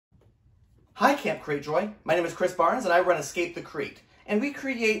Hi, Camp Cratejoy. My name is Chris Barnes, and I run Escape the Crate. And we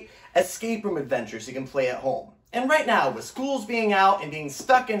create escape room adventures you can play at home. And right now, with schools being out and being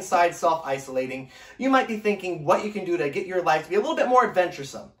stuck inside self-isolating, you might be thinking what you can do to get your life to be a little bit more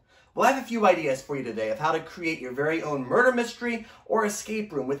adventuresome. Well, I have a few ideas for you today of how to create your very own murder mystery or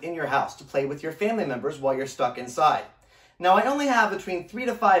escape room within your house to play with your family members while you're stuck inside. Now, I only have between 3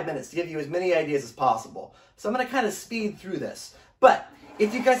 to 5 minutes to give you as many ideas as possible, so I'm going to kind of speed through this. But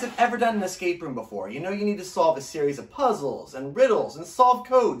if you guys have ever done an escape room before, you know you need to solve a series of puzzles and riddles and solve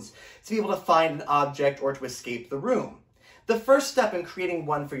codes to be able to find an object or to escape the room. The first step in creating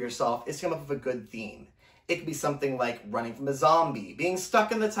one for yourself is to come up with a good theme. It could be something like running from a zombie, being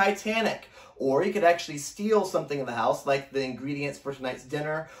stuck in the Titanic, or you could actually steal something in the house like the ingredients for tonight's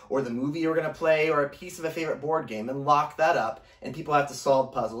dinner, or the movie you're going to play, or a piece of a favorite board game and lock that up, and people have to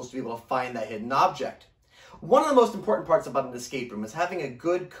solve puzzles to be able to find that hidden object. One of the most important parts about an escape room is having a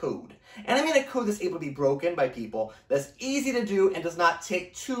good code. And I mean a code that's able to be broken by people, that's easy to do, and does not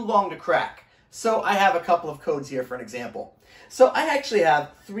take too long to crack. So I have a couple of codes here for an example. So I actually have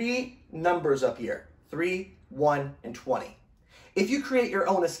 3 numbers up here, 3, 1, and 20. If you create your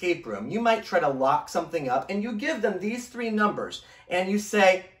own escape room, you might try to lock something up, and you give them these 3 numbers, and you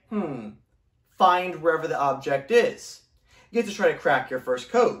say, find wherever the object is. You get to try to crack your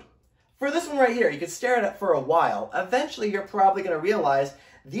first code. For this one right here, you could stare at it for a while. Eventually, you're probably going to realize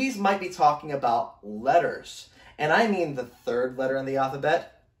these might be talking about letters. And I mean the 3rd letter in the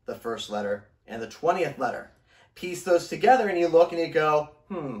alphabet, the 1st letter, and the 20th letter. Piece those together and you look and you go,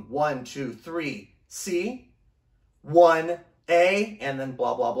 1, 2, 3, C, 1, A, and then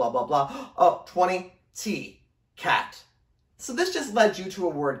blah, blah, blah, blah, blah. Oh, 20, T, cat. So this just led you to a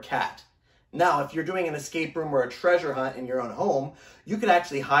word cat. Now, if you're doing an escape room or a treasure hunt in your own home, you could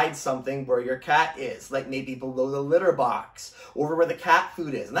actually hide something where your cat is, like maybe below the litter box, over where the cat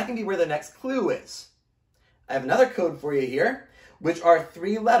food is, and that can be where the next clue is. I have another code for you here, which are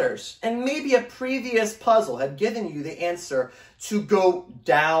 3 letters, and maybe a previous puzzle had given you the answer to go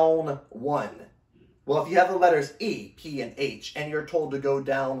down 1. Well, if you have the letters E, P, and H, and you're told to go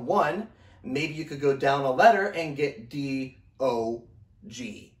down 1, maybe you could go down a letter and get D, O,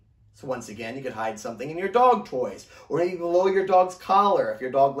 G. So once again, you could hide something in your dog toys, or maybe below your dog's collar if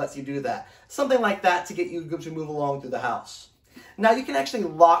your dog lets you do that. Something like that to get you to move along through the house. Now, you can actually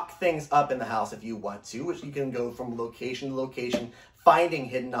lock things up in the house if you want to, which you can go from location to location, finding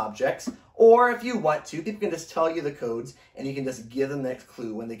hidden objects. Or if you want to, people can just tell you the codes, and you can just give them the next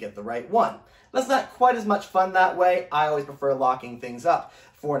clue when they get the right one. That's not quite as much fun that way. I always prefer locking things up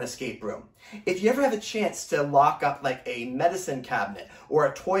for an escape room. If you ever have a chance to lock up like a medicine cabinet or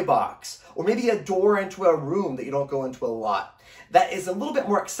a toy box, or maybe a door into a room that you don't go into a lot, that is a little bit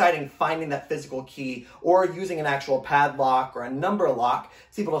more exciting finding that physical key or using an actual padlock or a number lock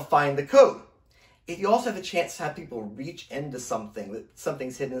to be able to find the code. If you also have a chance to have people reach into something that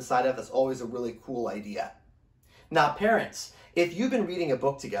something's hidden inside of, that's always a really cool idea. Now, parents, if you've been reading a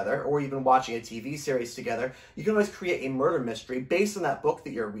book together or you've been watching a TV series together, you can always create a murder mystery based on that book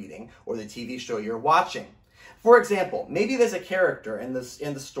that you're reading or the TV show you're watching. For example, maybe there's a character in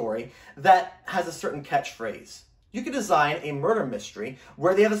the story that has a certain catchphrase. You could design a murder mystery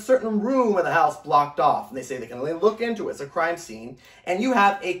where they have a certain room in the house blocked off, and they say they can only look into it. It's a crime scene, and you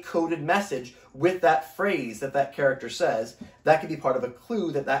have a coded message with that phrase that that character says. That could be part of a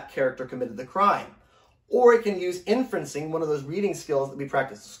clue that that character committed the crime. Or it can use inferencing, one of those reading skills that we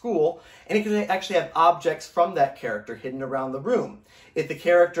practice at school, and it can actually have objects from that character hidden around the room. If the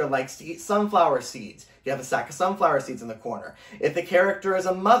character likes to eat sunflower seeds, you have a sack of sunflower seeds in the corner. If the character is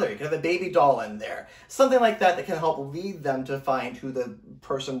a mother, you can have a baby doll in there. Something like that that can help lead them to find who the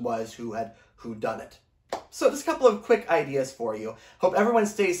person was who done it. So just a couple of quick ideas for you. Hope everyone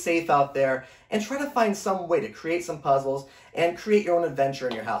stays safe out there, and try to find some way to create some puzzles and create your own adventure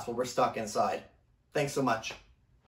in your house while we're stuck inside. Thanks so much.